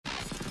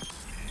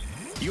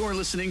You're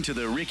listening to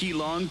the Ricky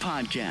Long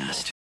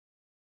Podcast.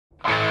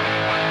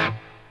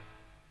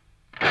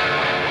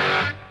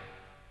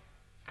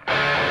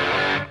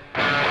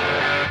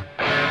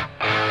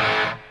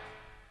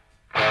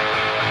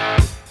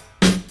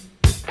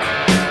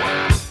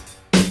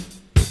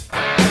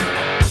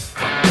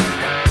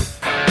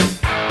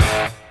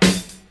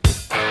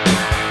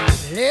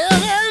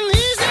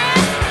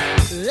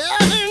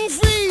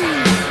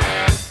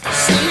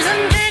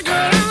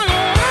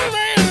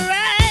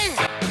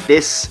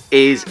 This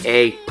is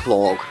a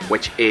PLOG,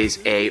 which is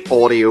a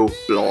audio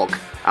blog,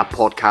 a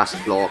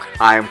podcast blog.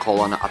 I am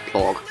calling it a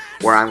PLOG,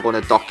 where I'm going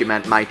to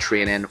document my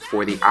training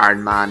for the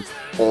Ironman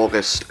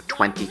August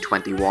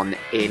 2021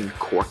 in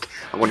Cork.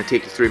 I'm going to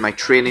take you through my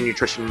training,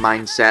 nutrition,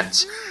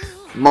 mindsets.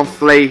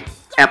 Monthly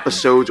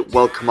episodes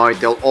will come out.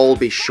 They'll all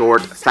be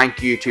short.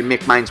 Thank you to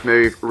Make Minds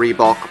Move,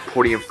 Reebok,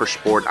 Podium for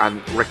Sport,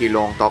 and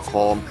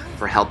RickyLong.com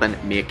for helping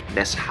make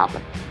this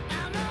happen.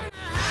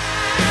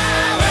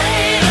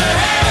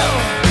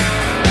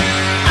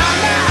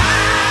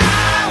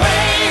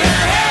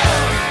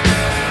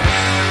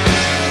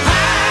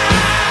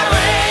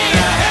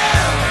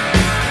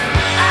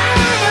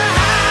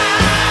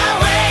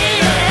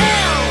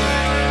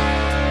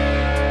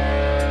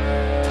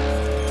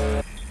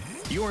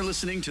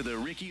 Listening to the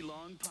Ricky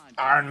Long Podcast.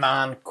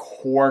 Ironman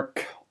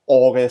Cork,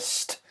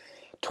 August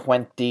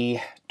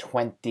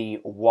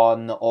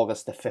 2021,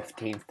 August the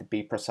 15th to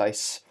be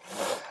precise.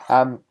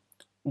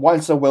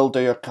 Whilst I will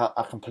do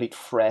a complete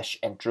fresh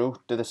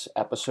intro to this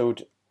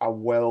episode, I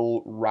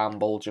will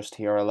ramble just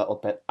here a little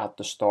bit at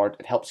the start.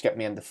 It helps get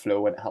me in the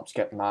flow and it helps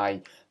get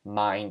my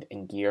mind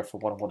in gear for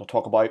what I'm going to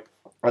talk about.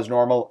 As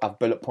normal, I have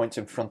bullet points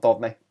in front of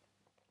me.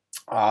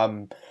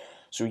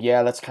 So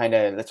yeah, let's kind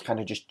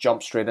of just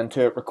jump straight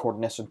into it. Recording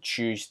this on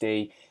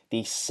Tuesday,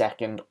 the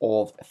 2nd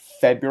of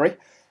February.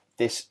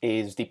 This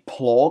is the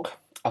PLOG.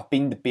 I've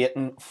been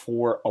debating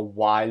for a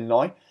while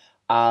now.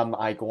 Am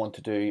I going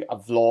to do a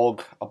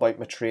vlog about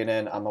my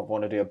training? Am I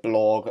going to do a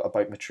blog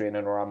about my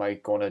training? Or am I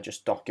going to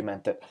just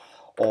document it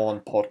on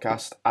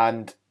podcast?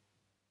 And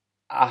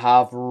I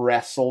have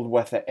wrestled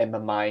with it in my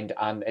mind,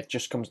 and it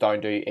just comes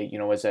down to,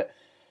 is it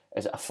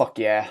a fuck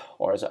yeah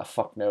or is it a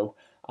fuck no?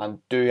 And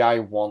do I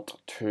want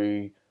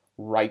to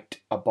write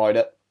about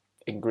it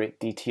in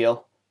great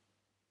detail?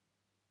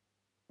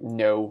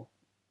 No.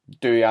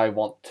 Do I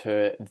want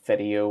to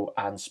video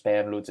and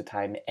spend loads of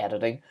time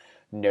editing?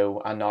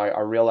 No. And now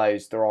I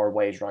realise there are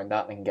ways around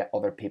that and I can get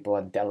other people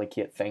and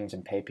delegate things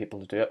and pay people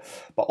to do it.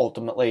 But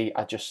ultimately,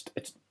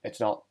 it's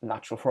not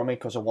natural for me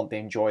because I want to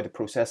enjoy the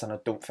process, and I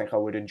don't think I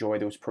would enjoy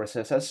those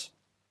processes.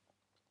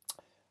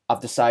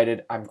 I've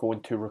decided I'm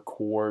going to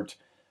record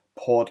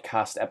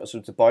podcast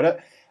episodes about it.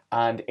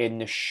 And in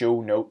the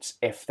show notes,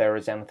 if there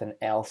is anything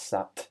else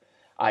that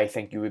I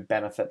think you would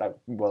benefit that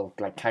will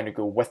kind of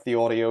go with the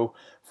audio,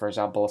 for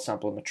example, a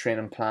sample of my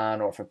training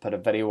plan, or if I put a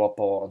video up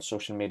on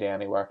social media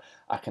anywhere,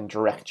 I can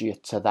direct you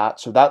to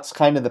that. So that's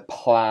kind of the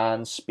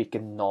plan,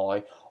 speaking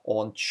now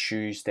on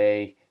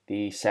Tuesday,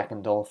 the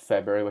 2nd of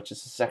February, which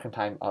is the second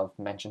time I've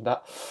mentioned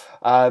that.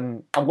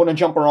 I'm going to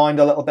jump around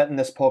a little bit in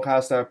this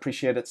podcast. I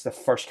appreciate it's the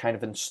first kind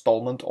of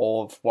installment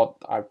of what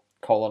I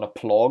call a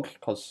PLOG,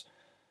 because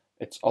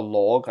it's a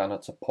log and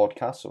it's a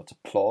podcast, so it's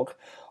a PLOG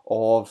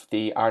of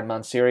the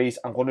Ironman series.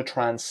 I'm going to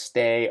try and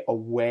stay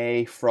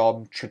away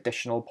from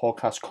traditional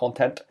podcast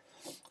content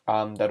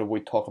that I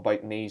would talk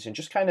about in these, and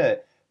just kind of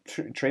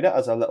treat it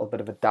as a little bit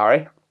of a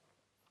diary.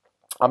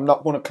 I'm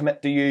not going to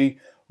commit to you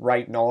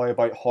right now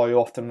about how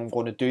often I'm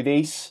going to do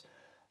these.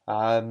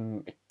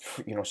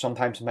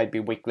 Sometimes it might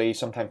be weekly,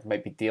 sometimes it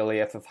might be daily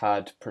if I've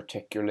had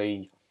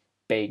particularly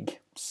big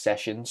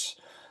sessions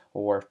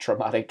or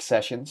traumatic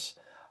sessions.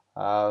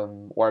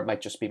 Or it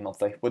might just be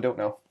monthly. We don't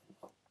know.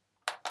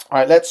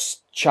 Alright,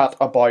 let's chat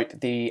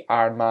about the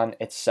Ironman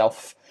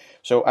itself.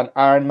 So an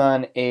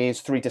Ironman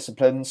is 3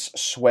 disciplines: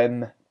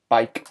 swim,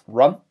 bike,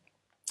 run.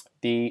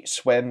 The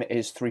swim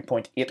is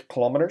 3.8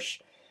 kilometers.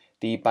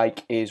 The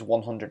bike is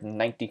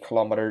 190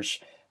 kilometers.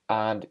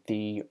 And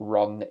the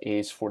run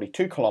is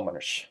 42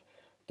 kilometers.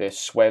 The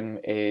swim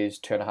is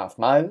 2.5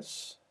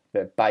 miles.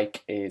 The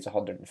bike is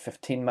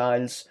 115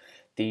 miles.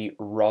 The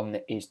run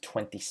is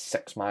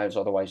 26 miles,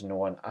 otherwise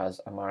known as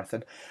a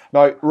marathon.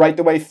 Now, right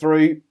the way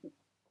through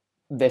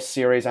this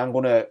series, I'm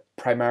going to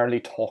primarily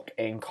talk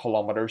in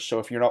kilometers. So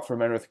if you're not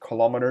familiar with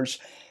kilometers,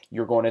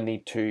 you're going to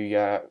need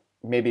to,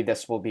 maybe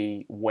this will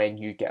be when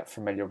you get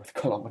familiar with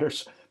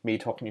kilometers, me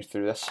talking you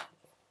through this.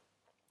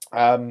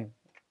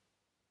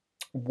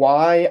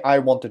 Why I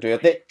want to do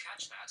it,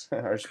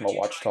 there's my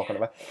watch talking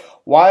about.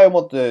 Why I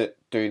want to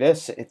do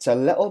this, it's a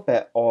little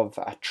bit of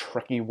a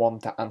tricky one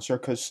to answer,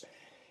 because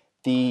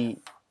the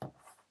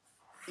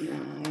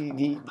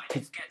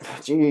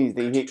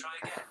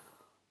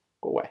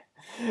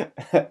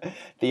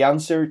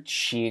answer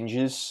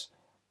changes,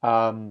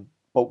 but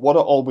what it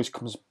always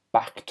comes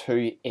back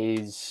to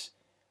is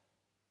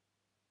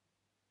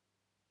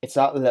it's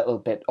that little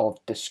bit of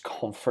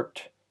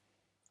discomfort,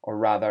 or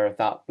rather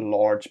that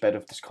large bit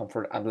of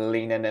discomfort, and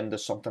leaning into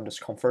something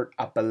discomfort.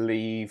 I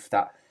believe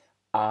that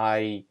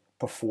I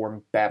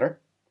perform better,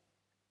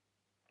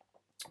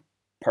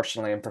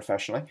 personally and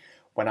professionally,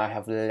 when I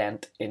have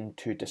lent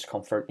into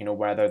discomfort,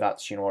 whether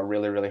that's, a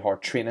really, really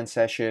hard training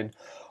session,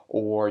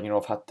 or,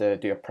 I've had to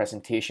do a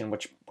presentation,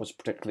 which was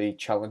particularly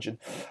challenging.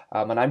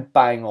 And I'm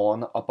bang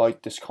on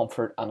about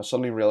discomfort, and I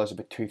suddenly realised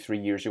about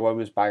 2-3 years ago, I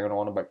was banging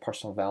on about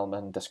personal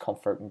development,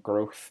 discomfort and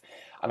growth,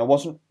 and I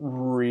wasn't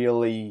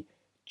really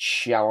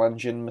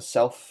challenging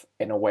myself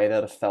in a way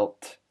that I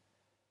felt,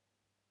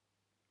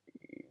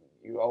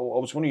 I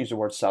was going to use the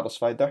word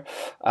satisfied there.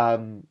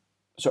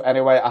 So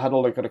anyway, I had a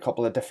look at a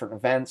couple of different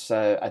events.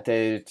 I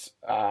did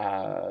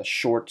a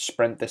short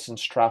sprint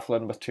distance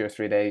triathlon with 2 or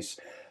 3 days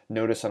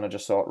notice, and I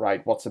just thought,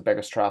 right, what's the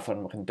biggest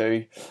triathlon we can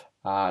do?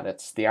 And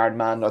it's the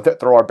Ironman.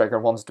 There are bigger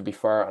ones, to be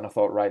fair, and I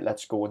thought, right,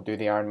 let's go and do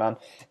the Ironman.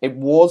 It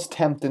was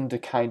tempting to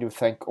kind of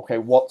think, okay,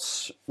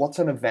 what's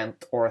an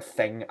event or a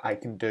thing I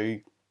can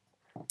do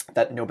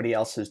that nobody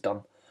else has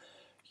done?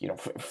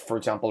 For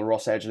example,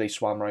 Ross Edgley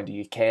swam around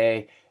the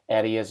UK.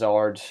 Eddie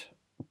Izzard,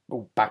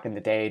 back in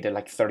the day, did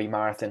like 30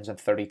 marathons in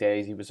 30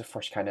 days. He was the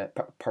first kind of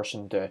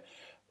person to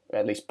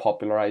at least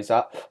popularise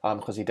that,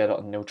 because he did it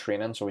on no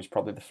training, so he's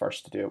probably the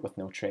first to do it with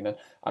no training.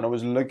 And I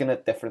was looking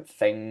at different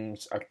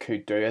things I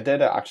could do. I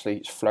did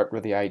actually flirt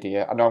with the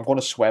idea. I know I'm going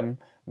to swim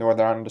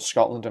Northern Ireland to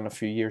Scotland in a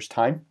few years'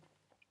 time,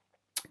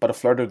 but I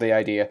flirted with the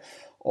idea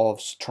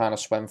of trying to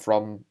swim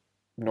from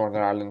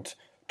Northern Ireland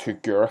to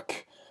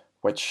Cork,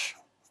 which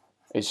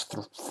is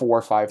 4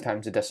 or 5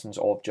 times the distance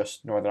of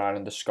just Northern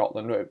Ireland to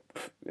Scotland.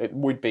 It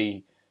would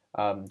be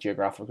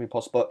geographically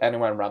possible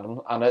anywhere random,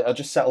 and I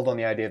just settled on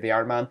the idea of the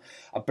Ironman.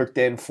 I booked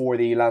in for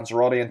the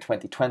Lanzarote in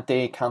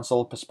 2020,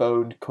 cancelled,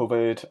 postponed,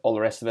 COVID, all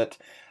the rest of it,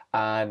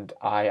 and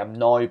I am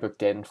now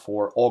booked in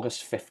for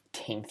August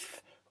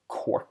 15th,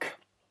 Cork.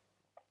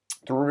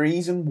 The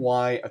reason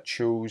why I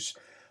chose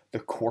the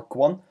Cork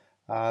one,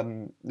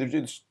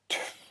 there's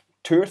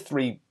 2 or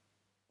 3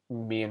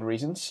 main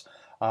reasons.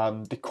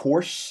 The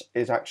course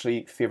is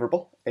actually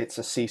favourable. It's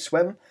a sea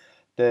swim.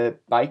 The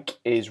bike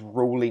is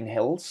rolling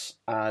hills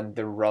and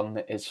the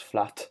run is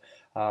flat,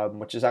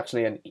 which is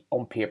actually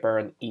on paper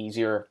an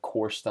easier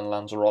course than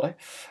Lanzarote.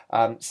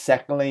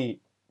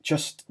 Secondly,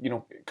 just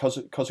because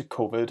of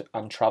COVID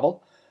and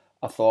travel,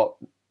 I thought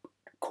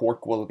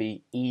Cork will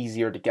be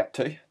easier to get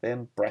to.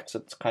 Then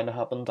Brexit's kind of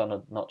happened, and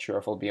I'm not sure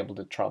if I'll be able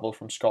to travel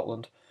from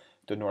Scotland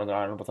to Northern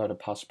Ireland without a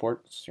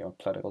passport. It's a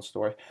political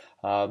story.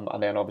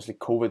 And then obviously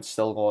COVID's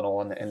still going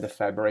on into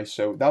February,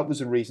 so that was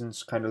the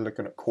reasons kind of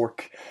looking at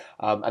Cork.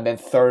 And then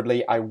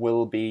thirdly, I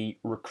will be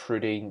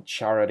recruiting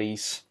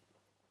charities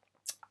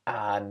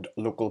and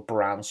local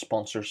brand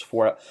sponsors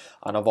for it,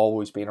 and I've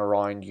always been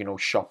around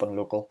shopping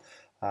local,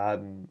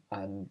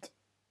 and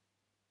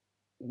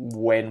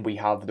when we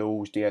have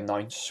those to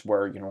announce,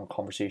 we're in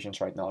conversations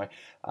right now.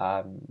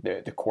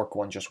 The Cork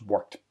one just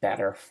worked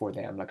better for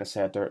them. Like I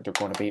said, they're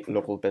going to be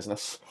local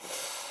business.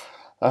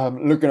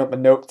 Looking at my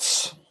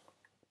notes.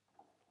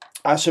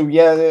 So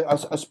yeah,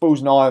 I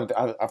suppose now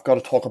I've got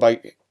to talk about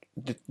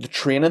the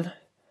training.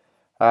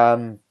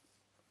 I'm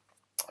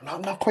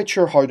not quite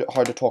sure how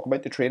to talk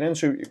about the training.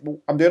 So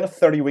I'm doing a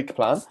 30-week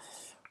plan.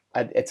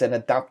 And it's an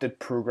adapted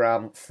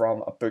program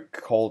from a book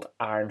called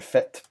Iron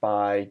Fit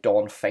by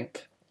Don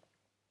Fink.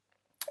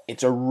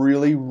 It's a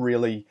really,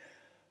 really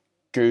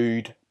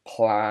good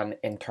plan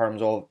in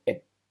terms of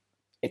it.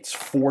 It's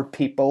for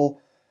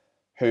people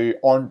who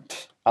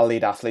aren't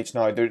elite athletes.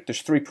 Now,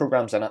 there's 3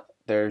 programs in it.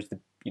 There's the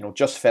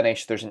just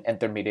finished, there's an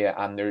intermediate,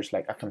 and there's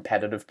like a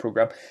competitive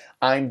program.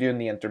 I'm doing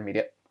the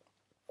intermediate.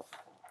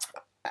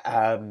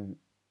 And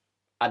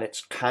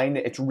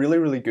it's really,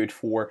 really good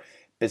for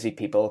busy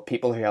people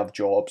who have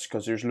jobs,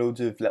 because there's loads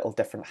of little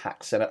different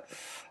hacks in it.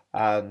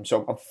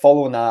 So I'm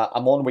following that.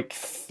 I'm on week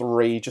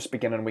 3, just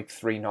beginning week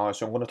 3 now.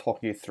 So I'm going to talk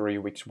you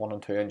through weeks 1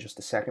 and 2 in just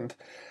a second.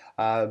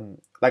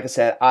 Like I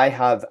said, I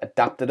have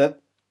adapted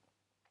it.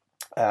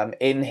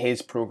 In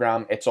his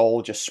program, it's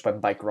all just swim,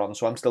 bike, run.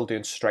 So I'm still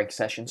doing strength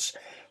sessions.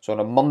 So on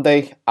a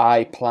Monday,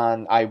 I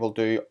will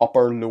do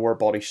upper, lower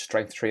body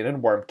strength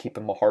training, where I'm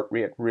keeping my heart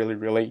rate really,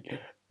 really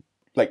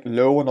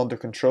low and under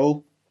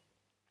control.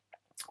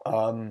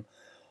 On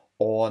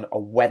a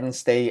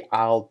Wednesday,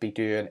 I'll be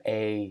doing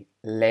a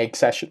leg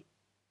session,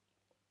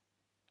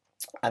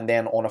 and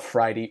then on a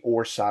Friday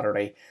or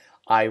Saturday,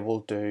 I will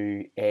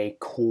do a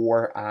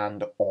core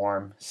and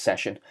arm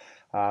session.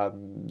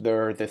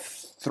 They're the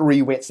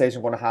 3 weight days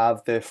I'm going to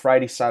have. The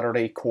Friday,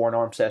 Saturday core and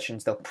arm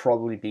sessions, they'll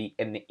probably be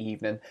in the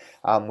evening,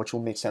 which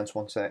will make sense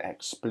once I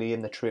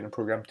explain the training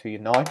program to you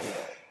now.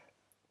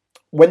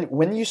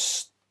 When you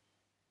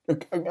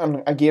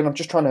and again, I'm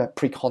just trying to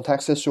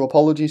pre-context this, so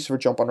apologies for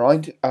jumping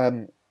around.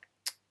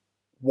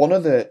 One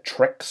of the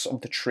tricks of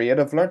the trade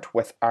I've learnt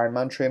with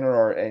Ironman training,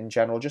 or in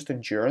general just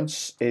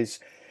endurance, is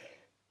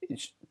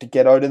to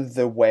get out of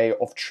the way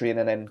of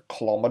training in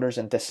kilometres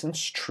and distance,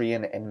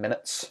 train in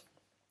minutes.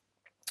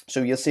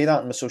 So you'll see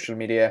that in my social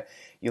media,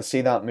 you'll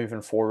see that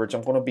moving forwards.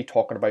 I'm going to be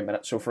talking about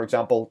minutes. So for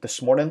example,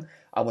 this morning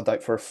I went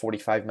out for a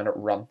 45-minute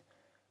run.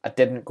 I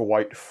didn't go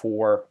out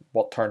for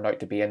what turned out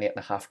to be an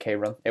 8.5k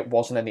run. It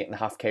wasn't an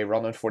 8.5k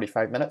run in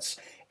 45 minutes.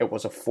 It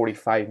was a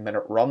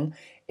 45-minute run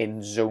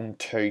in zone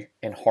 2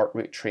 in heart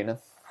rate training.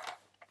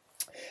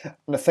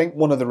 And I think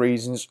one of the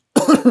reasons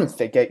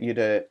they get you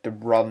to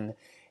run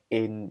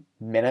in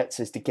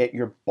minutes is to get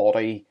your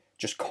body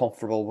just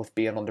comfortable with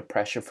being under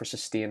pressure for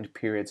sustained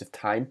periods of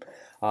time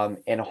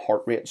in a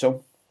heart rate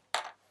zone.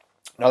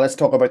 Now let's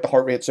talk about the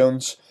heart rate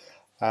zones.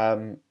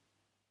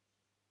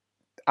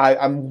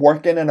 I'm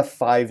working in a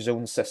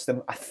 5-zone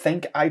system. I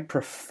think I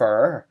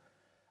prefer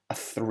a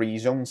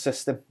 3-zone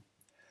system.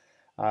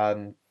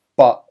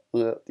 But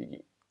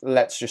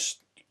let's just,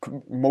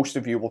 most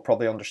of you will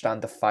probably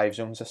understand the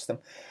 5-zone system.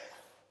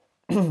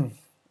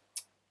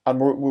 And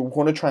we're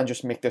going to try and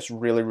just make this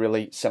really,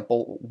 really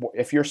simple.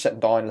 If you're sitting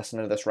down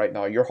listening to this right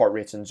now, your heart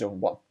rate's in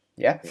zone 1.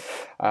 Yeah.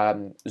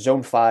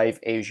 Zone 5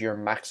 is your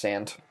max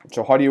end.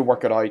 So how do you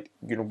work it out?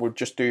 We'll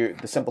just do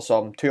the simple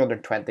sum: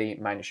 220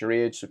 minus your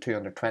age. So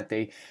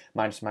 220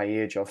 minus my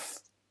age of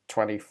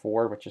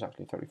 24, which is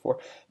actually 34.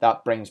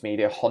 That brings me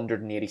to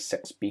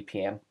 186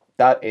 BPM.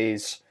 That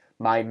is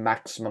my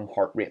maximum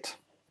heart rate.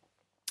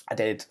 I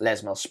did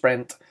Les Mills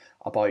Sprint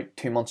about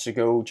 2 months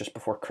ago, just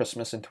before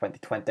Christmas in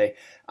 2020,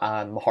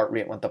 and my heart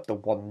rate went up to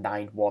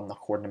 191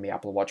 according to my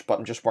Apple Watch, but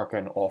I'm just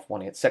working off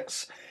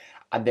 186.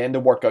 And then to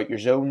work out your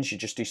zones, you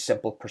just do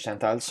simple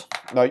percentiles.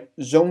 Now,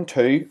 zone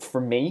 2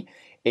 for me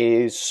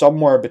is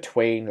somewhere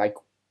between like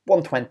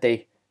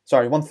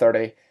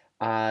 130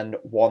 and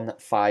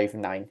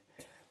 159.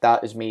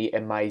 That is me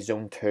in my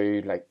zone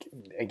 2. Like,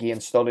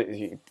 again,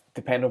 study,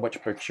 depending on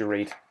which books you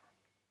read,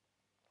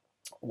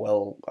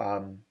 will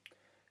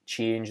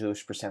change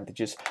those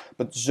percentages.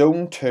 But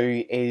zone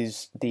 2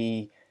 is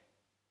the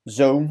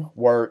zone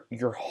where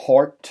your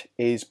heart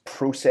is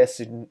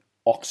processing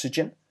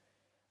oxygen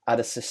at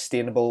a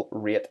sustainable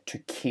rate to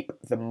keep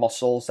the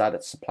muscles that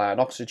it's supplying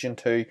oxygen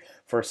to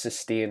for a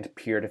sustained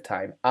period of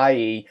time,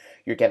 i.e.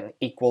 you're getting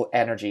equal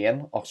energy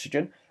in,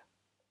 oxygen,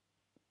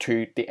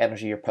 to the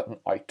energy you're putting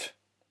out,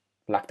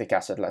 lactic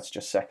acid, let's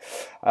just say.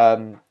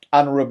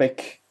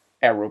 Anaerobic,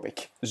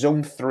 aerobic.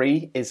 Zone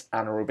 3 is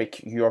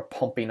anaerobic. You're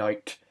pumping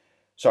out,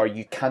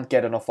 you can't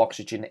get enough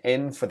oxygen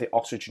in for the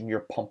oxygen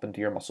you're pumping to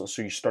your muscles.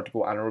 So you start to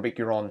go anaerobic.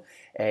 You're on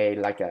a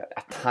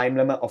time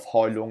limit of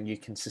how long you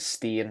can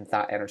sustain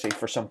that energy.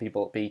 For some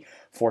people, it'll be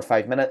 4 or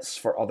 5 minutes.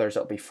 For others,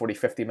 it'll be 40,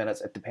 50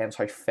 minutes. It depends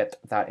how fit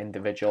that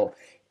individual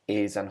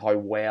is and how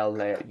well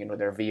their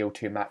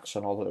VO2 max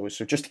and all of those.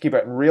 So just to keep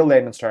it in real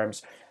layman's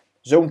terms,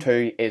 zone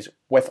 2 is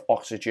with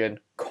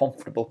oxygen,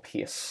 comfortable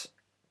pace.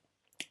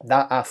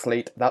 That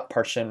athlete, that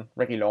person,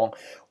 Ricky Long,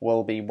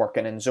 will be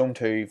working in zone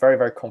 2, very,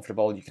 very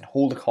comfortable. You can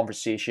hold a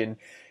conversation.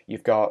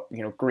 You've got,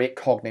 great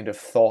cognitive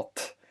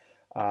thought.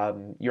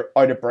 You're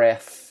out of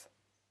breath.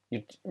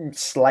 You're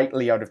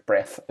slightly out of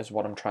breath is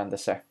what I'm trying to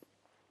say.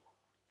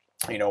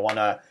 On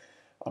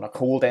a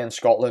cold day in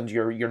Scotland,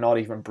 you're not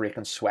even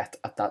breaking sweat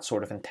at that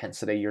sort of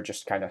intensity. You're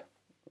just kind of,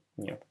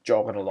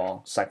 jogging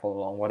along, cycling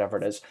along, whatever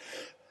it is.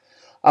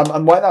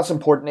 And why that's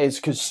important is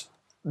because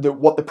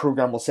what the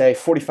program will say: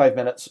 45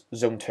 minutes,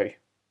 zone 2.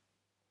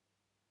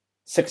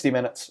 60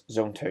 minutes,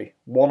 zone 2.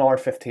 1 hour,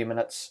 15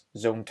 minutes,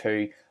 zone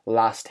 2.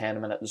 Last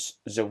 10 minutes,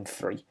 zone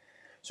 3.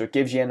 So it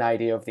gives you an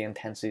idea of the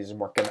intensities in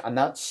working. And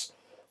that's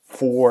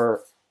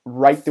for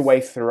right the way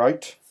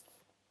throughout.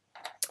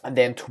 And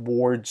then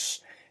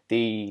towards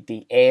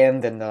the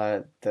end and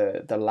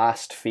the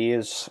last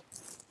phase,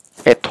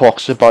 it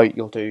talks about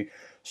you'll do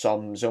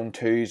some zone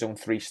 2, zone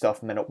 3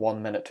 stuff, minute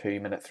 1, minute 2,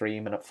 minute 3,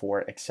 minute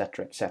 4,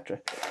 etc.,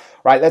 etc.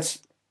 Right,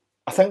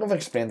 I think I've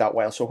explained that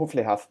well, so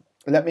hopefully I have.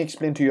 Let me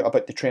explain to you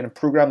about the training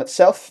program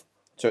itself.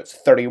 So it's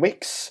 30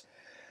 weeks.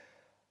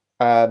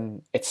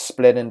 It's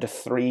split into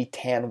 3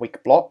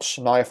 10-week blocks.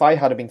 Now, if I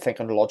had been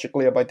thinking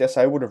logically about this,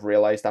 I would have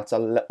realised that's a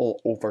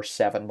little over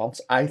 7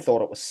 months. I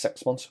thought it was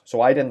 6 months,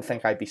 so I didn't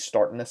think I'd be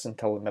starting this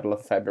until the middle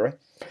of February.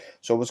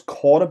 So I was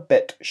caught a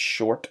bit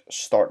short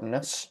starting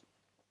this.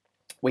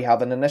 We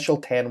have an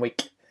initial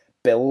 10-week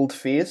build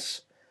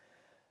phase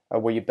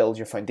where you build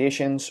your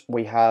foundations.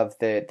 We have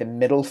the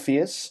middle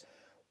phase,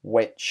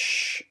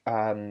 which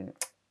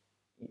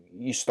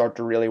you start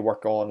to really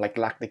work on like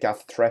lactic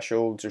acid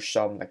thresholds.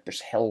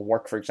 There's hill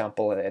work, for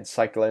example, in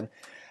cycling.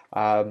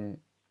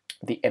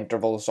 The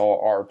intervals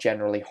are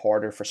generally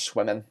harder for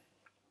swimming,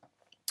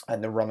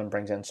 and the running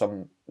brings in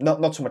some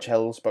not so much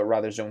hills, but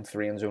rather zone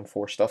 3 and zone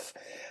 4 stuff.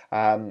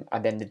 And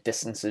then the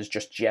distances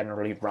just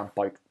generally ramp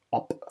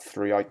up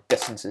throughout.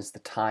 Distance is the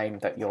time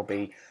that you'll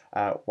be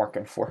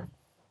working for.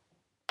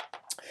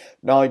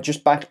 Now,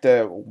 just back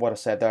to what I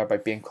said there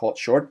about being caught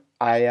short.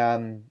 I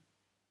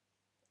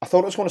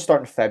thought it was going to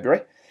start in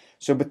February.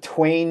 So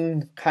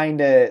between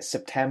kind of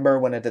September,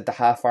 when I did the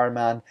half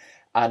Ironman,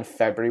 and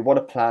February, what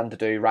I plan to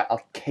do, right,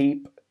 I'll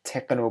keep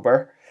ticking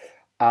over.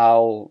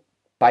 I'll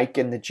bike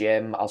in the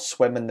gym, I'll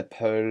swim in the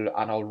pool,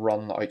 and I'll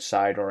run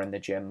outside or in the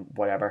gym,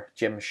 whatever.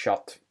 Gym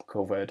shut,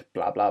 COVID,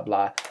 blah, blah,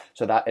 blah.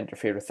 so that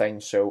interfered with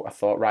things. So I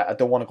thought, right, I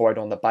don't want to go out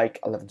on the bike.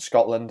 I live in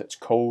Scotland. It's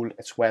cold,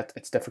 it's wet,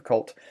 it's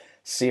difficult.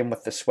 Same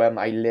with the swim.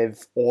 I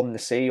live on the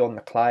sea, on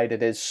the Clyde.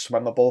 It is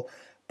swimmable,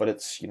 but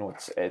it's,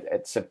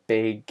 it's a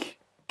big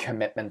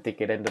commitment to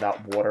get into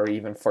that water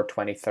even for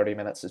 20-30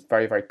 minutes. It's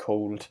very, very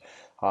cold,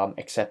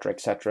 etc.,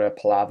 etc.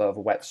 Palaver of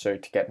a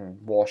wetsuit, getting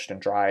washed and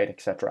dried,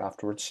 etc.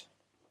 afterwards.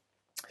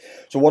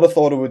 So what I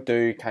thought I would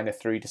do kind of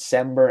through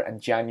December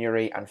and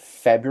January and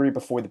February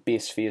before the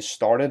base phase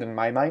started, in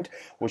my mind,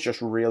 was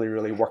just really,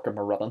 really working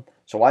my running.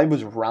 So I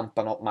was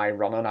ramping up my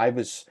running. I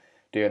was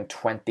doing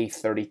 20,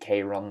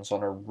 30k runs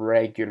on a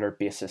regular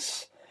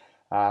basis.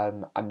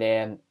 And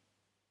then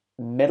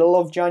middle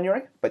of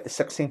January, about the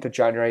 16th of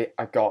January,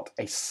 I got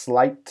a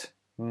slight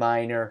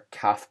minor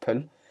calf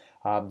pull.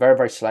 Very,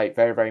 very slight,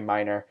 very, very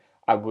minor.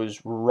 I was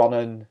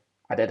running,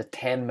 I did a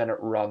 10-minute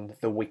run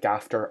the week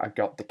after I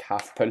got the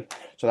calf pull.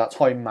 So that's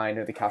how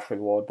minor the calf pull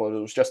was. But it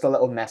was just a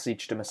little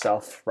message to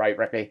myself, right,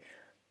 Ricky,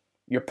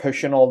 you're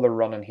pushing all the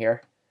running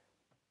here,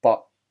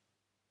 but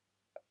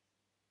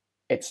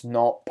it's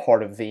not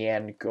part of the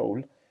end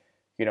goal.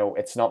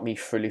 It's not me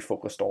fully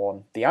focused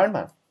on the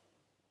Ironman.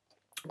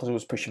 Because I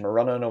was pushing my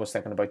running, I was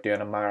thinking about doing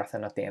a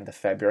marathon at the end of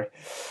February.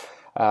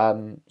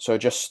 So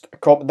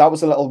that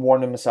was a little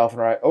warning myself,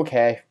 and right,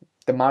 okay,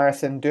 the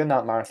marathon, doing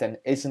that marathon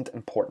isn't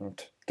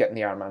important, getting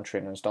the Ironman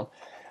trainings done.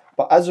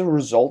 But as a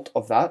result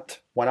of that,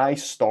 when I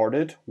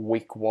started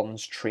week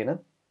 1's training,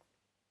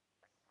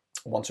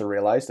 once I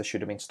realised I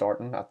should have been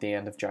starting at the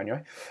end of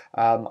January,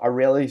 I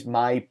realised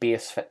my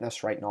base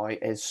fitness right now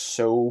is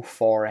so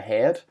far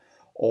ahead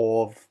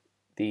of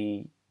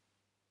the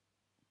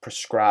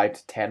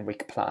prescribed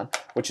 10-week plan,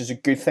 which is a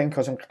good thing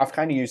because I've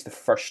kind of used the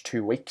first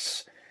 2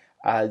 weeks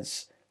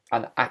as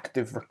an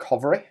active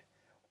recovery,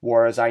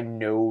 whereas I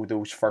know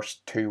those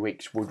first 2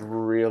 weeks would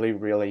really,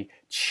 really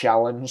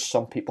challenge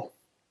some people.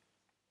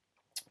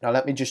 Now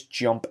let me just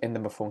jump into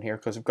my phone here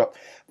because I've got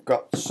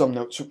some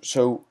notes.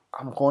 So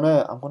I'm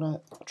gonna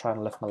try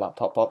and lift my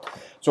laptop up.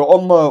 So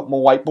on my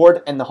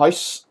whiteboard in the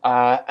house,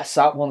 I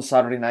sat one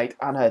Saturday night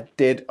and I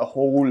did a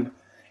whole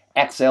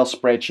Excel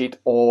spreadsheet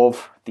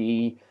of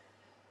the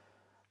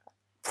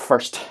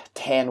first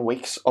 10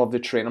 weeks of the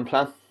training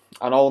plan,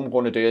 and all I'm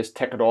going to do is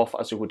tick it off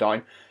as I go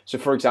down. So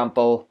for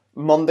example,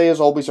 Monday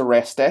is always a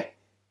rest day.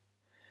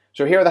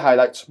 So here are the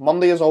highlights.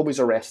 Monday is always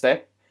a rest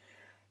day.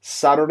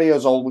 Saturday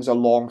is always a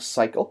long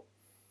cycle.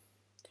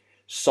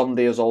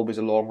 Sunday is always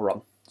a long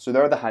run. So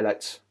there are the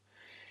highlights.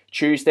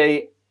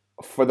 Tuesday,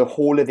 for the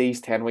whole of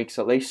these 10 weeks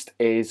at least,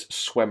 is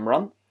swim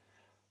run.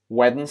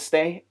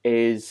 Wednesday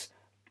is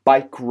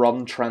bike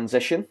run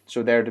transition,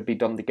 so they're to be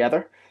done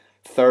together.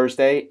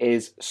 Thursday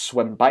is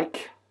swim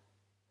bike.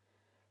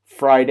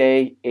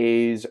 Friday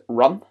is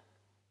run.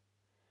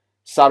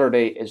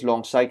 Saturday is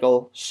long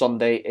cycle.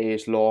 Sunday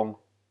is long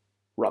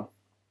run.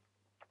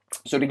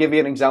 So to give you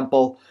an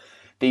example,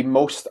 the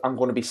most I'm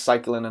going to be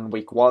cycling in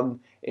week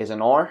 1 is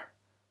an hour.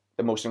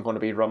 The most I'm going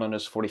to be running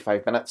is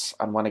 45 minutes.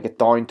 And when I get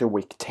down to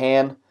week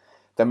 10,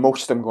 the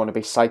most I'm going to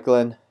be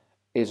cycling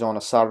is on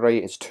a Saturday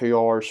is 2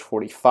 hours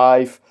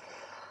 45.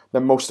 The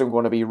most I'm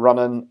going to be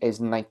running is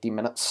 90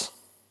 minutes.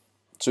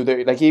 So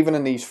even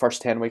in these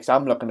first 10 weeks,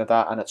 I'm looking at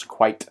that and it's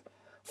quite,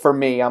 for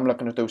me, I'm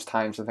looking at those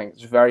times and think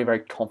it's very, very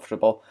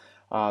comfortable.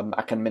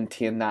 I can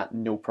maintain that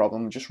no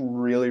problem. Just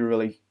really,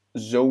 really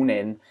zone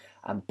in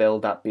and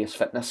build that base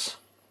fitness.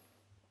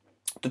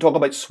 To talk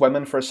about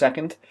swimming for a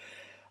second,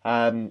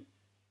 the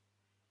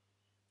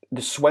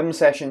swim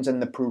sessions in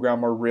the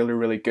program are really,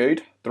 really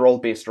good. They're all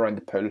based around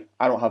the pool.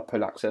 I don't have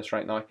pool access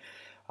right now.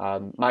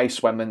 My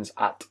swimming's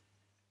at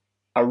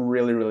a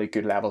really, really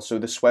good level. So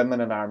the swim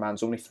in an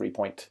Ironman's only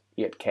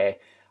 3.8k.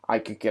 I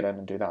could get in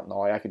and do that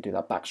now. I could do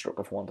that backstroke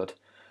if wanted.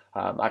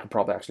 I could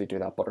probably actually do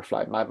that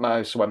butterfly.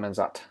 My swimming's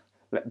at,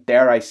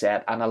 dare I say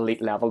it, an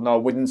elite level. No, I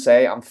wouldn't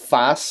say I'm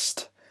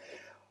fast,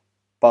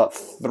 but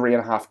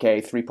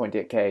 3.5k,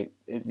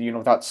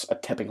 3.8k, that's a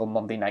typical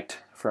Monday night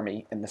for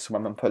me in the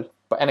swimming pool.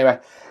 But anyway,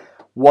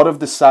 what I've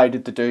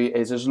decided to do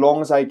is, as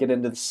long as I get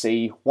into the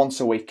sea once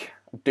a week,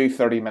 do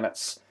 30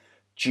 minutes,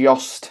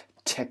 just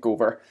tick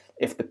over.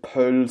 If the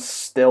pools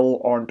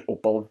still aren't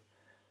open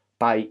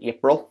by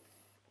April,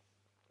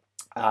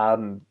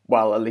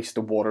 well, at least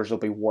the waters will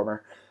be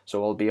warmer,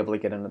 so I'll be able to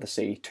get into the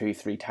sea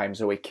 2-3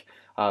 times a week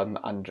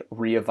and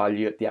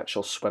reevaluate the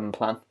actual swim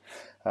plan.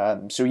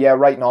 So yeah,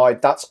 right now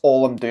that's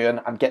all I'm doing.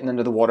 I'm getting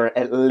into the water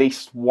at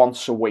least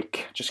once a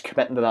week, just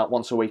committing to that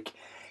once a week.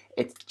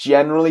 It's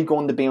generally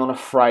going to be on a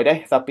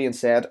Friday. That being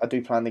said, I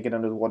do plan to get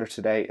into the water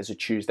today as a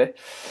Tuesday.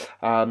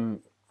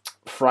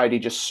 Friday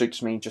just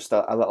suits me just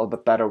a little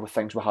bit better with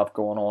things we have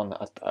going on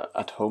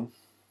at home.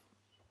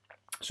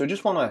 So I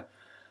just want to,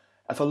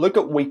 if I look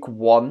at week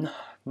 1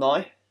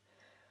 now,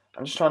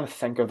 I'm just trying to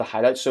think of the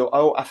highlights.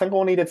 So I think I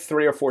only did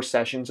 3 or 4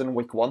 sessions in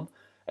week 1.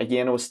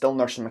 Again, I was still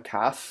nursing my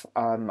calf.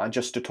 And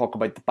just to talk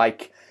about the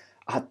bike,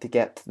 I had to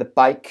get the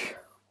bike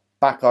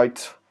back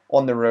out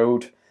on the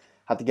road.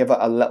 Had to give it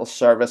a little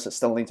service. It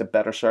still needs a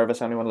better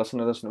service. Anyone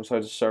listening to this knows how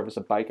to service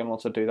a bike and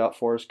wants to do that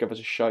for us, give us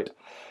a shout.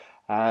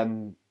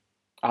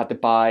 I had to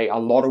buy a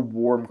lot of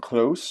warm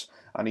clothes,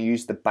 and I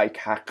used the bike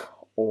hack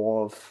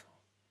of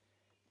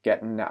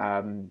getting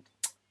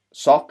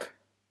sock,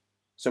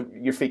 so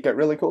your feet get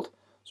really cold.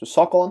 So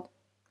sock on,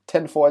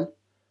 tin foil,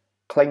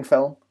 cling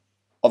film,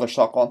 other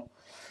sock on.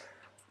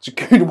 It's a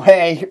good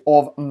way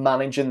of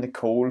managing the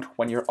cold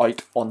when you're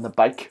out on the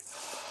bike.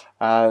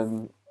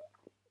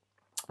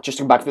 Just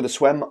to go back to the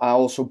swim, I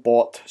also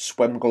bought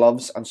swim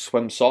gloves and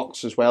swim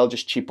socks as well,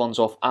 just cheap ones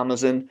off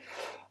Amazon.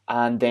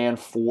 And then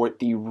for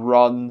the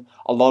run,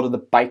 a lot of the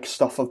bike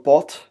stuff I've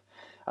bought,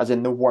 as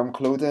in the warm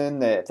clothing,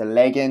 the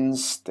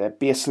leggings, the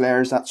base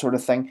layers, that sort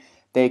of thing,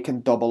 they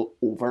can double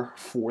over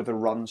for the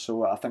run.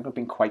 So I think I've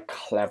been quite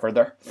clever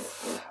there.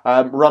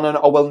 Running,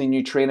 I will need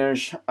new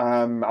trainers.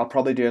 I'll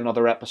probably do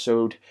another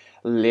episode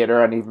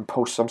later and even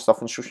post some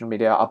stuff on social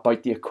media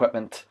about the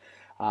equipment.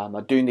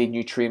 I do need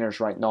new trainers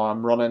right now.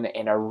 I'm running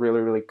in a really,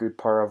 really good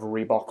pair of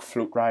Reebok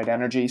Float Ride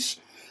Energies.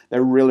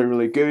 They're really,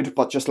 really good,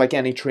 but just like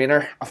any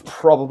trainer, I've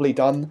probably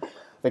done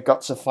the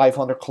guts of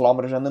 500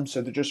 kilometers in them,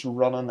 so they're just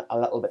running a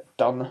little bit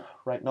done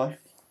right now.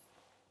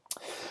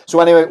 So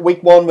anyway,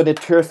 week 1, we did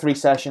 2 or 3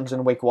 sessions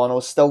in week 1. I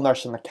was still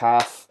nursing the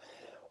calf.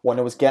 When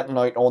I was getting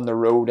out on the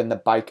road in the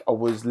bike, I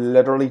was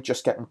literally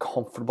just getting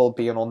comfortable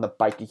being on the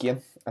bike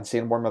again and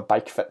seeing where my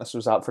bike fitness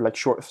was at for like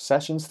short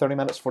sessions, 30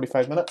 minutes,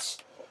 45 minutes.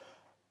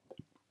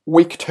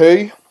 Week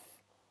 2,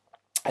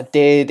 I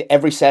did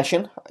every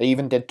session. I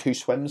even did 2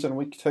 swims in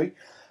week 2.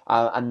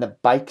 And the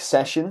bike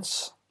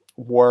sessions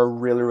were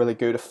really, really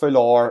good. A full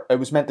hour. It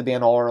was meant to be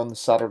an hour on the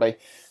Saturday.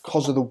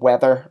 Because of the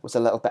weather, it was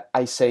a little bit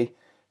icy.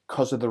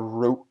 Because of the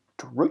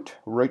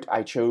route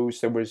I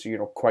chose, there was,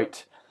 there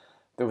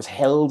was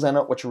hills in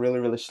it, which really,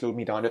 really slowed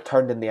me down. It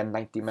turned into a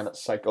 90-minute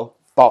cycle,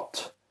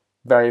 but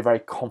very, very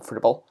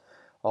comfortable.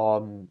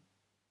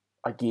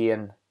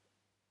 Again,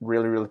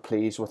 really, really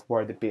pleased with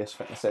where the base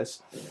fitness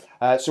is.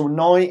 So we're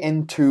now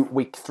into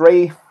week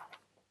 3.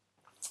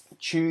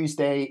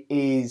 Tuesday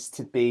is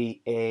to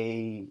be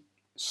a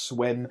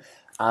swim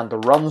and a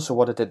run. So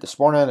what I did this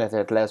morning, I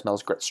did Les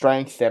Mills Grit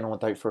Strength, then I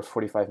went out for a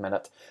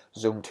 45-minute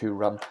Zone 2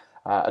 run.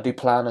 I do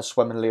plan on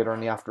swimming later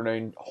in the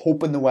afternoon,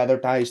 hoping the weather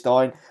dies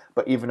down,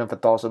 but even if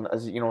it doesn't,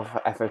 as you know,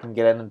 if I can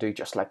get in and do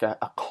just like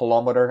a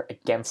kilometre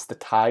against the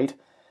tide,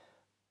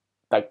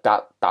 like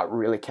that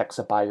really kicks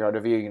a bag out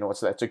of you.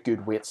 It's a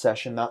good weight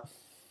session, that.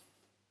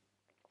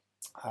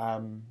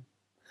 I'm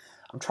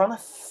trying to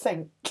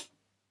think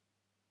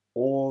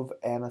of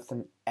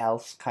anything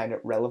else kind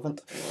of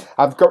relevant.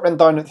 I've got written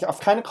down,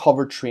 I've kind of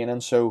covered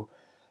training, so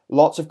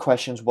lots of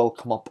questions will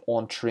come up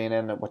on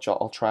training, which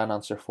I'll try and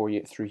answer for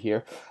you through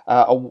here.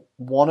 I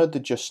wanted to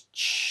just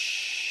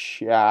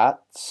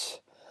chat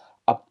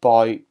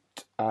about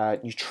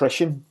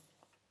nutrition.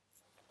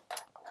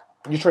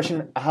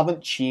 Nutrition, I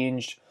haven't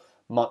changed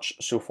much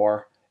so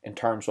far in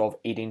terms of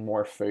eating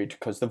more food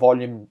because the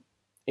volume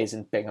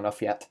isn't big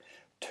enough yet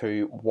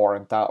to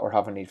warrant that or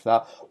have a need for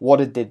that.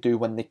 What I did do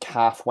when the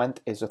calf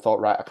went is I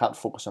thought, right, I can't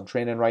focus on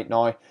training right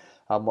now.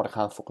 What I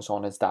can't focus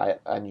on is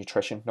diet and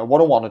nutrition. Now,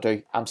 what I want to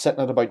do, I'm sitting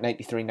at about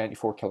 93,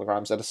 94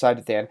 kilograms. I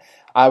decided then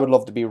I would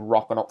love to be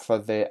rocking up for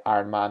the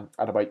Ironman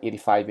at about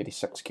 85,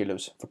 86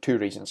 kilos for 2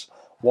 reasons.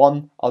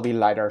 1, I'll be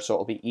lighter, so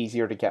it'll be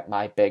easier to get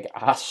my big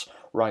ass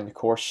around the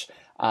course.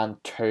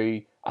 And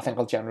 2, I think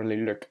I'll generally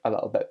look a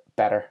little bit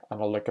better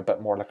and I'll look a bit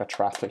more like a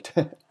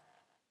triathlete.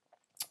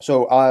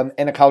 So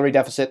in a calorie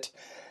deficit,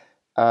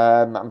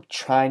 I'm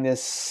trying to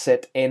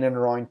sit in and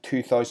around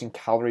 2,000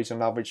 calories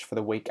on average for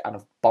the week, and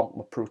I've bumped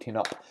my protein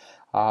up.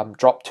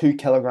 Dropped 2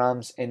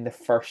 kilograms in the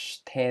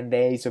first 10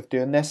 days of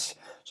doing this.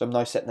 So I'm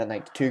now sitting at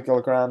 92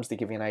 kilograms. To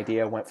give you an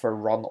idea, I went for a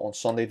run on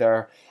Sunday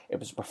there. It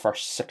was my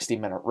first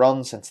 60-minute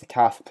run since the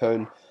calf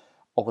pull.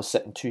 I was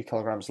sitting 2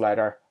 kilograms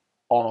lighter.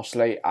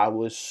 Honestly, I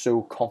was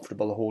so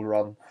comfortable the whole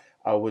run.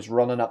 I was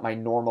running at my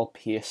normal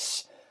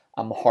pace,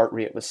 and my heart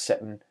rate was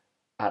sitting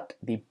at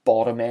the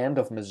bottom end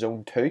of my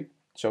zone 2.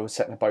 So I was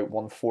sitting about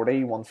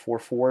 140,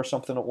 144 or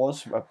something it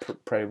was,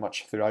 pretty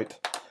much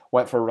throughout.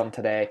 Went for a run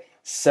today.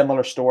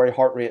 Similar story,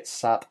 heart rate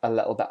sat a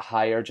little bit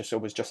higher,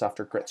 it was just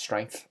after grit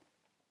strength,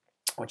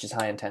 which is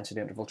high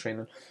intensity interval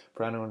training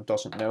for anyone who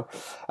doesn't know.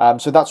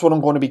 So that's what I'm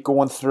going to be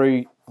going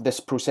through this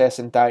process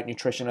in diet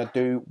nutrition. I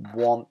do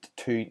want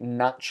to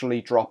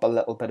naturally drop a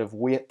little bit of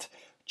weight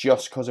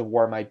just because of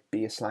where my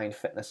baseline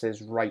fitness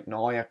is right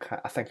now.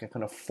 I think I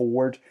can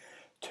afford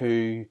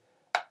to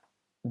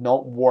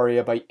not worry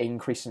about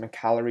increasing my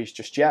calories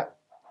just yet.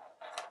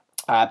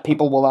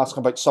 People will ask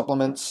about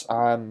supplements.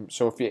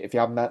 So if you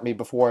haven't met me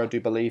before, I do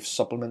believe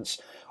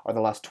supplements are the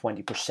last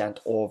 20%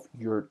 of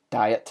your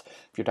diet.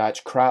 If your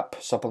diet's crap,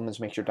 supplements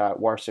make your diet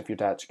worse. If your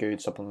diet's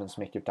good, supplements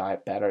make your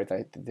diet better.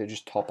 They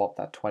just top up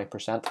that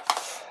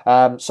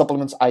 20%.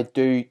 Supplements I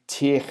do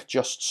take,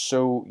 just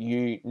so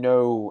you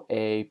know,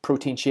 a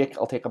protein shake.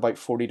 I'll take about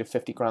 40 to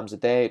 50 grams a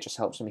day. It just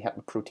helps me hit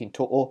my protein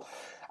total.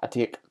 I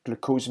take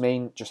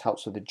glucosamine, just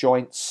helps with the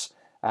joints.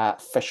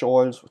 Fish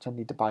oils, which I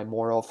need to buy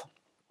more of.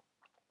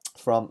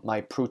 From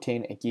my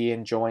protein,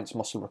 again, joints,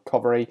 muscle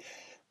recovery.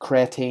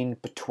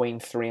 Creatine between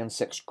 3 and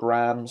 6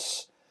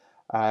 grams.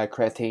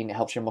 Creatine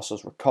helps your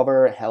muscles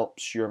recover, it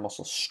helps your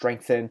muscles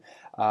strengthen,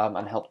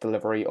 and help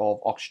delivery of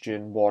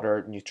oxygen,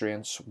 water,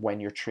 nutrients when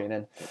you're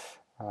training.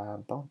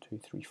 1, 2,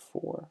 3,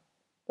 4.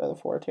 They're the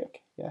 4 I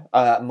take. Yeah.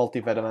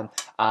 Multivitamin,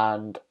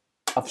 and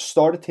I've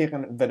started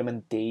taking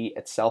vitamin D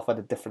itself at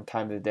a different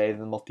time of the day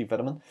than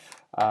multivitamin,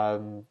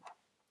 and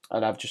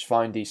I've just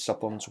found these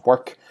supplements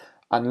work.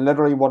 And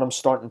literally, what I'm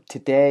starting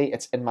today,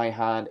 it's in my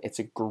hand. It's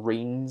a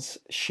greens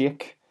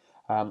shake.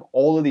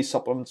 All of these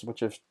supplements,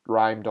 which I've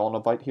rhymed on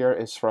about here,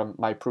 is from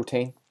My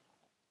Protein.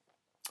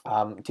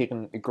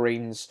 Taking the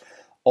greens,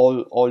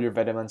 all your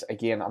vitamins.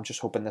 Again, I'm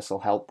just hoping this will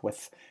help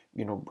with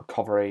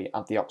recovery,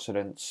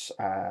 antioxidants,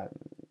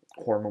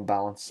 hormone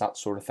balance, that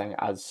sort of thing,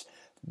 as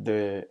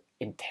the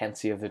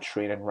intensity of the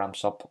training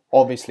ramps up.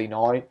 Obviously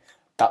now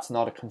that's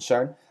not a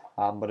concern,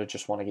 but I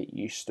just want to get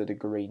used to the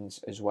greens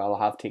as well.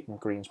 I have taken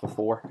greens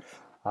before.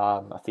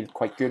 I feel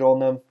quite good on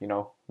them.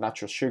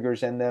 Natural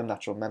sugars in them,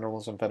 natural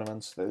minerals and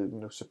vitamins.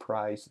 No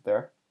surprise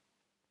there.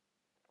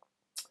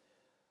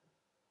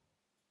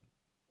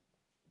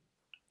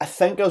 I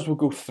think as we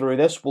go through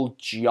this, we'll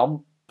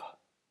jump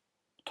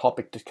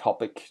topic to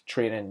topic: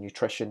 training,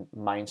 nutrition,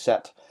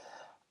 mindset.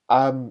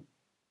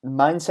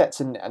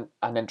 Mindset's an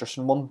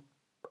interesting one.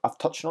 I've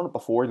touched on it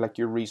before, like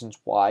your reasons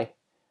why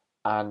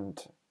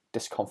and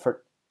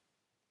discomfort.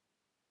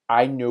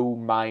 I know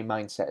my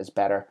mindset is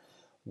better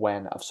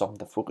when I've something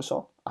to focus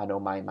on. I know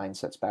my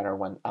mindset's better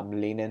when I'm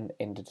leaning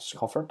into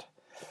discomfort.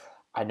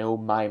 I know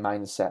my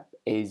mindset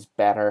is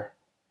better,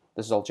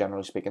 this is all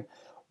generally speaking,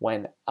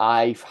 when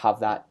I have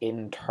that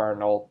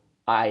internal,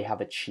 I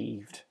have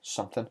achieved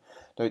something.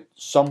 Now,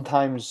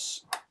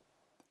 sometimes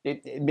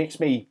it makes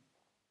me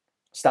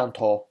stand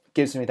tall,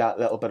 gives me that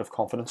little bit of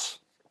confidence.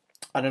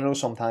 And I know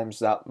sometimes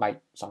that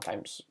might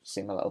sometimes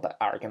seem a little bit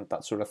arrogant,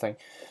 that sort of thing.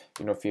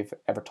 If you've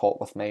ever taught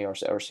with me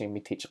or seen me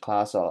teach a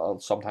class, I'll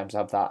sometimes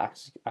have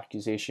that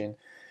accusation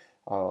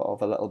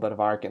of a little bit of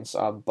arrogance.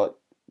 But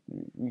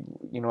a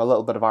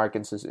little bit of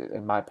arrogance is,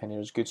 in my opinion,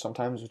 is good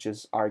sometimes, which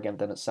is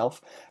arrogant in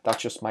itself.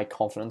 That's just my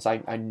confidence.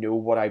 I know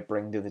what I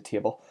bring to the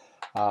table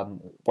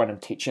when I'm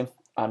teaching.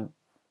 And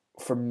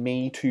for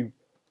me to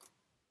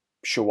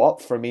show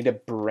up, for me to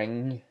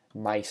bring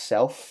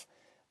myself,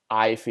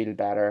 I feel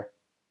better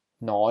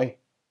now. I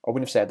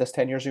wouldn't have said this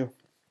 10 years ago.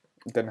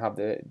 Didn't have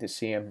the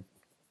same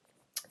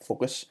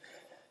focus,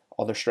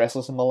 other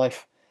stresses in my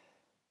life.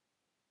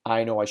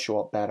 I know I show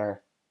up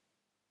better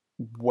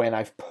when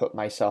I've put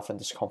myself in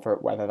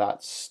discomfort, whether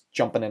that's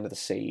jumping into the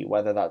sea,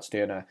 whether that's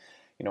doing a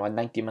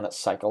 90-minute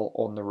cycle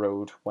on the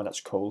road when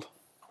it's cold.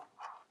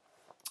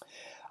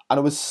 And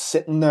I was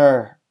sitting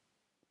there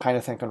kind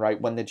of thinking, right,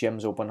 when the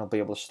gym's open, I'll be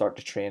able to start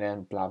to train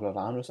in, blah, blah,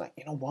 blah. And I was like,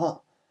 you know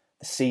what?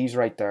 The sea's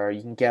right there.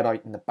 You can get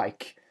out on the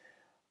bike.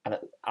 And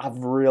I've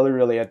really,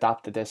 really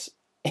adapted this.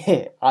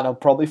 And I'll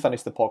probably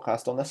finish the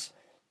podcast on this.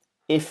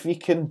 If you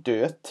can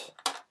do it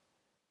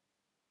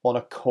on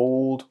a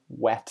cold,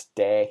 wet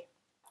day,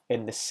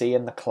 in the sea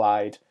and the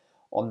Clyde,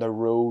 on the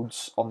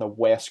roads on the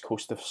west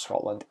coast of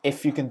Scotland,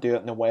 if you can do it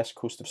on the west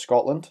coast of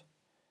Scotland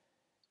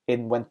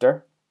in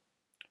winter,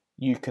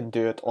 you can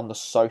do it on the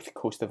south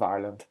coast of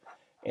Ireland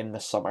in the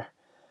summer.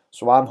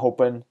 So I'm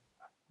hoping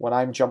when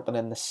I'm jumping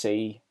in the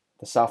sea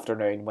this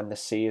afternoon, when the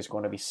sea is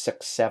going to be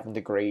 6-7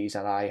 degrees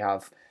and I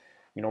have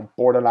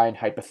borderline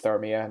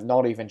hypothermia,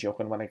 not even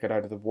joking, when I get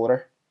out of the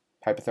water,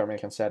 hypothermia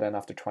can set in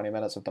after 20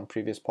 minutes. I've done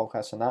previous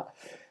podcasts on that.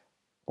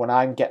 When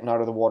I'm getting out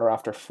of the water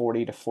after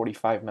 40 to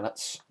 45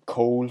 minutes,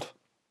 cold,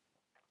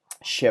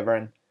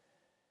 shivering,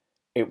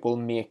 it will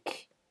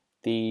make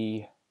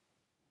the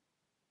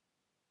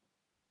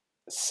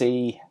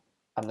sea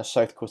and the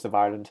south coast of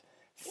Ireland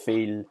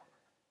feel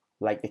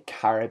like the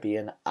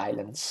Caribbean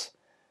islands.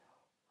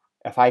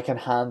 If I can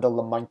handle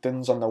the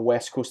mountains on the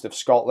west coast of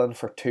Scotland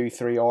for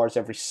 2-3 hours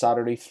every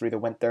Saturday through the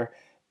winter,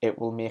 it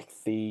will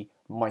make the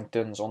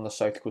mountains on the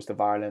south coast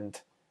of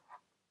Ireland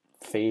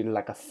feel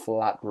like a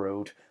flat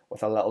road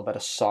with a little bit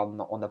of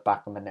sun on the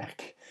back of my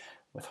neck,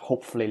 with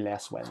hopefully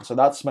less wind. So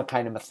that's my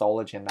kind of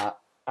mythology in that.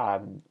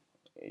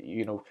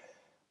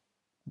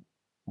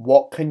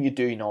 What can you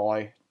do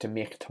now to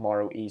make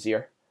tomorrow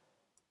easier,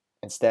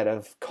 instead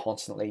of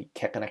constantly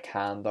kicking a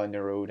can down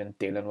the road and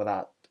dealing with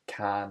that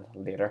can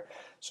later?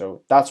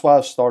 So that's why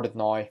I've started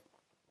now.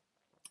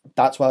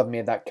 That's why I've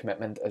made that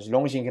commitment. As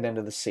long as you can get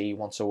into the sea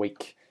once a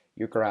week,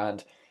 you're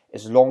grand.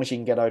 As long as you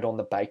can get out on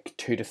the bike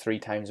 2 to 3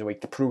 times a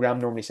week. The program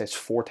normally says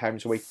 4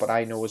 times a week, but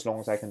I know as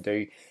long as I can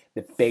do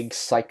the big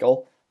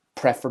cycle,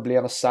 preferably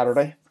on a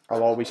Saturday,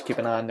 I'll always keep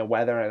an eye on the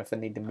weather, and if I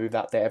need to move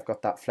that day, I've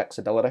got that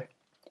flexibility.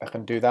 I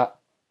can do that.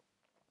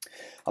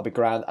 I'll be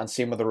grand. And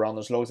same with the run,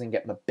 as long as I can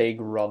get my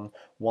big run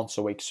once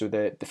a week. So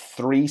the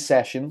 3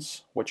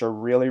 sessions, which are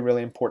really,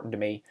 really important to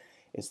me,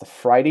 is the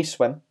Friday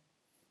swim,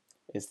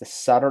 is the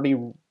Saturday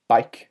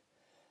bike,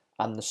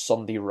 and the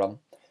Sunday run.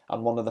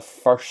 And one of the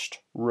first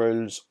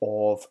rules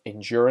of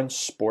endurance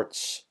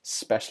sports,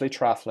 especially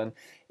triathlon,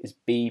 is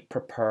be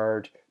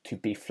prepared to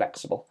be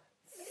flexible.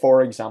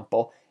 For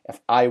example, if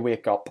I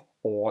wake up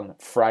on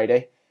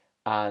Friday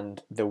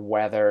and the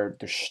weather,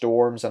 there's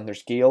storms and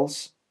there's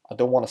gales, I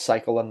don't want to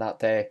cycle on that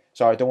day.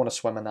 Sorry, I don't want to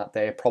swim on that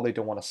day. I probably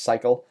don't want to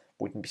cycle.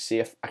 Wouldn't be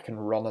safe. I can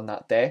run on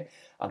that day,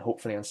 and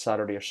hopefully on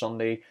Saturday or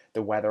Sunday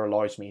the weather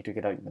allows me to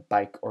get out on the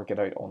bike or get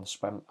out on the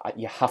swim.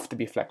 You have to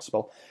be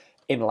flexible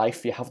in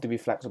life. You have to be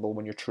flexible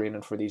when you're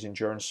training for these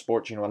endurance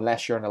sports, you know,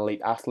 unless you're an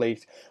elite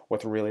athlete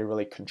with really,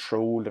 really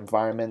controlled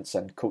environments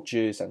and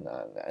coaches and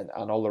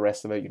all the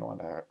rest of it, you know,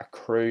 and a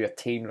crew, a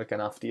team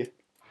looking after you.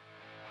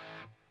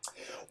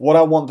 What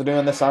I want to do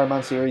in this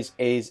Ironman series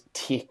is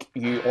take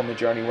you on the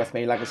journey with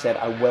me. Like I said,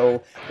 I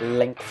will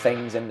link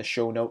things in the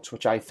show notes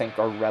which I think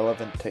are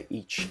relevant to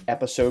each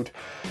episode.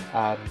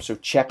 So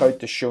check out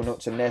the show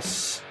notes in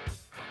this.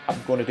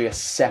 I'm going to do a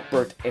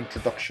separate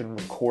introduction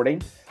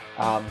recording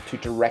to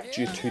direct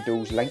you to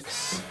those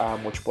links,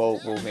 which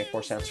will make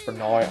more sense. For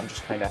now, I'm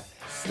just kind of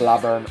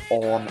blabbering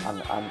on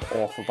and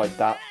off about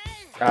that.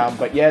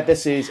 But yeah,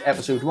 this is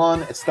episode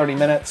 1. It's 30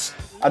 minutes.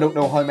 I don't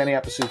know how many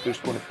episodes there's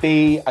going to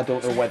be. I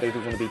don't know whether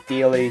they're going to be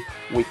daily,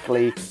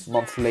 weekly,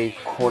 monthly,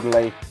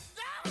 quarterly.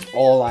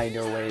 All I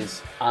know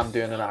is I'm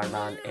doing an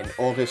Ironman in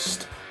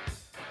August.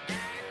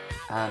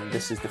 And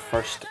this is the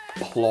first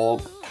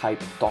PLOG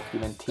type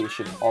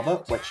documentation of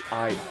it, which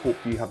I hope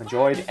you have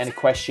enjoyed. Any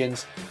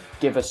questions,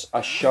 give us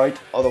a shout.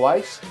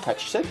 Otherwise,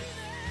 catch you soon.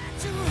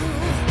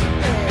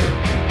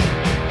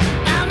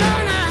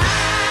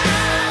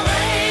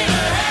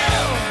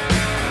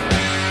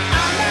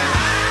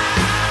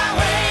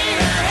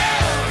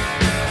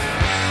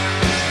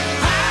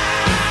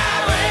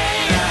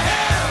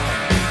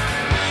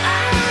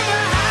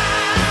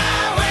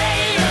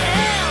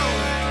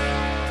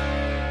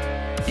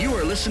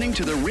 Listening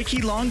to the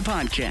Ricky Long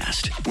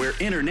Podcast, where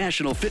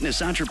international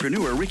fitness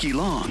entrepreneur Ricky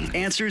Long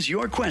answers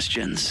your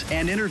questions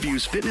and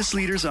interviews fitness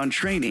leaders on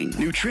training,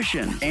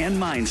 nutrition, and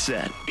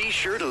mindset. Be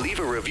sure to leave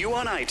a review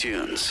on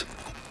iTunes.